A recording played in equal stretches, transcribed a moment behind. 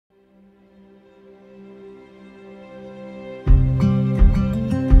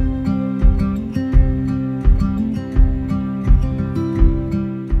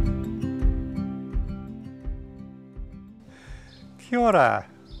Kia ora.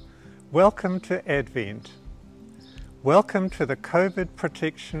 Welcome to Advent. Welcome to the COVID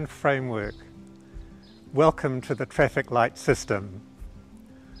protection framework. Welcome to the traffic light system.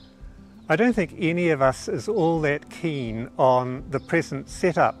 I don't think any of us is all that keen on the present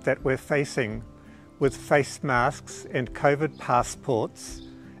setup that we're facing with face masks and COVID passports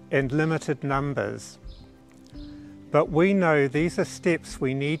and limited numbers. But we know these are steps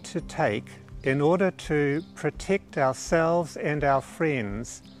we need to take in order to protect ourselves and our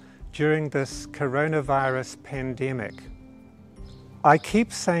friends during this coronavirus pandemic. I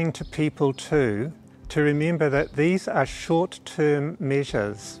keep saying to people too, to remember that these are short-term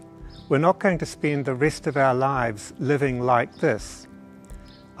measures. We're not going to spend the rest of our lives living like this.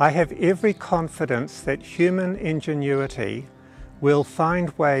 I have every confidence that human ingenuity will find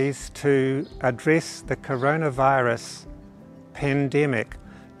ways to address the coronavirus pandemic,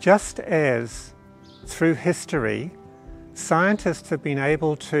 just as through history scientists have been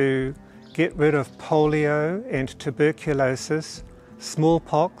able to get rid of polio and tuberculosis,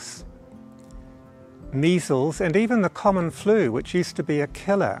 smallpox, measles, and even the common flu, which used to be a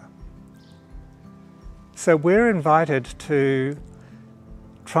killer. So we're invited to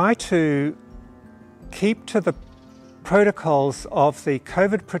try to keep to the protocols of the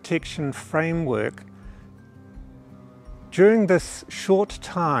COVID protection framework during this short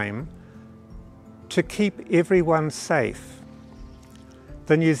time to keep everyone safe.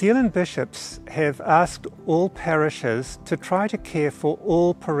 The New Zealand bishops have asked all parishes to try to care for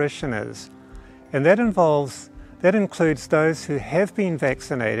all parishioners, and that includes those who have been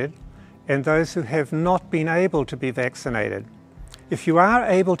vaccinated and those who have not been able to be vaccinated. If you are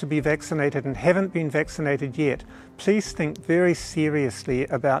able to be vaccinated and haven't been vaccinated yet, please think very seriously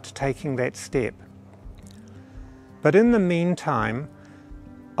about taking that step. But in the meantime,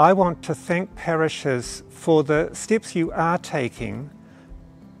 I want to thank parishes for the steps you are taking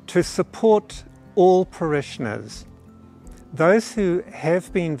to support all parishioners. Those who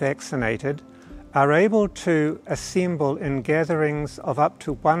have been vaccinated are able to assemble in gatherings of up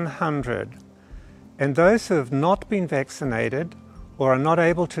to 100, and those who have not been vaccinated or are not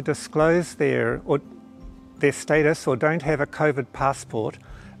able to disclose their status or don't have a COVID passport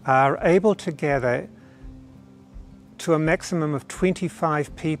are able to gather to a maximum of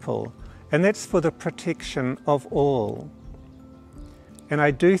 25 people, and that's for the protection of all. And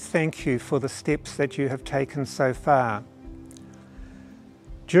I do thank you for the steps that you have taken so far.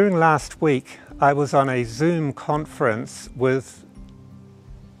 During last week, I was on a Zoom conference with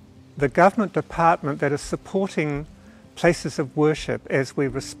the government department that is supporting places of worship as we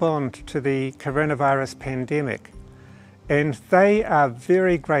respond to the coronavirus pandemic. And they are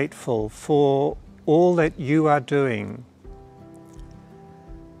very grateful for all that you are doing.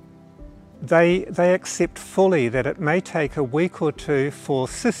 They accept fully that it may take a week or two for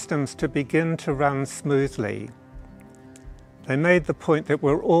systems to begin to run smoothly. They made the point that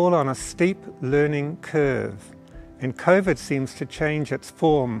we're all on a steep learning curve, and COVID seems to change its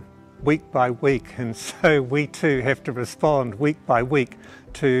form week by week, and so we too have to respond week by week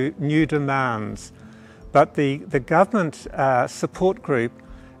to new demands. But the government support group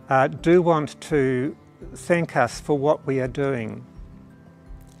do want to thank us for what we are doing.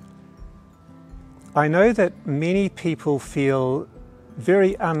 I know that many people feel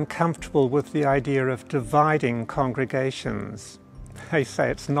very uncomfortable with the idea of dividing congregations. They say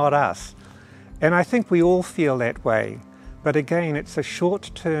it's not us. And I think we all feel that way. But again, it's a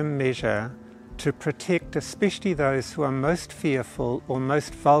short-term measure to protect especially those who are most fearful or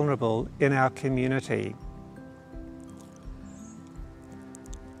most vulnerable in our community.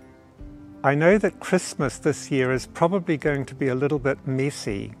 I know that Christmas this year is probably going to be a little bit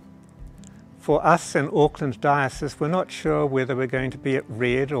messy. For us in Auckland Diocese, we're not sure whether we're going to be at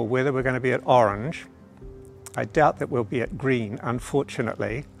red or whether we're going to be at orange. I doubt that we'll be at green,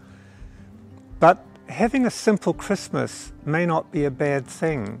 unfortunately. But having a simple Christmas may not be a bad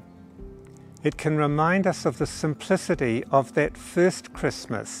thing. It can remind us of the simplicity of that first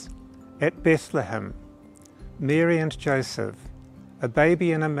Christmas at Bethlehem, Mary and Joseph, a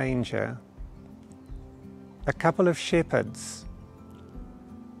baby in a manger, a couple of shepherds,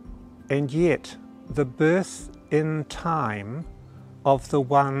 and yet the birth in time of the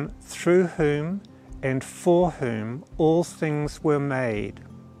one through whom and for whom all things were made.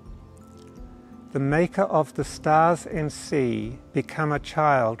 The maker of the stars and sea become a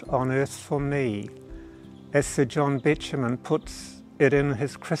child on earth for me, as Sir John Betjeman puts it in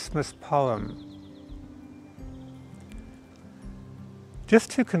his Christmas poem.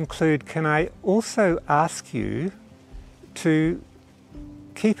 Just to conclude, can I also ask you to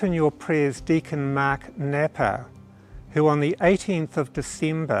keep in your prayers Deacon Mark Napper, who on the 18th of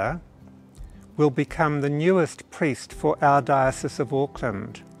December will become the newest priest for our Diocese of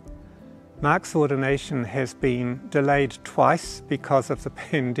Auckland. Mark's ordination has been delayed twice because of the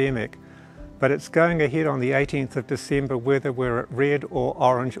pandemic, but it's going ahead on the 18th of December whether we're at red or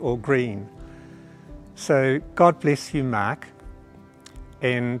orange or green. So God bless you, Mark,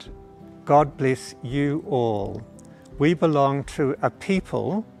 and God bless you all. We belong to a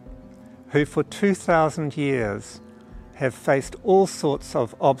people who for 2,000 years have faced all sorts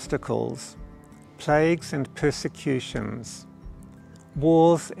of obstacles, plagues and persecutions,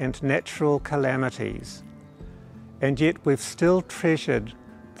 wars and natural calamities, and yet we've still treasured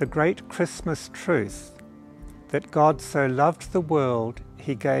the great Christmas truth that God so loved the world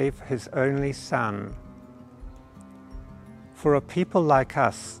he gave his only Son. For a people like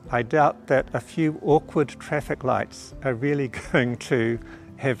us, I doubt that a few awkward traffic lights are really going to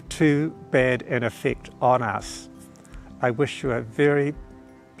have too bad an effect on us. I wish you a very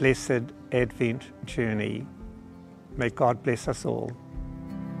blessed Advent journey. May God bless us all.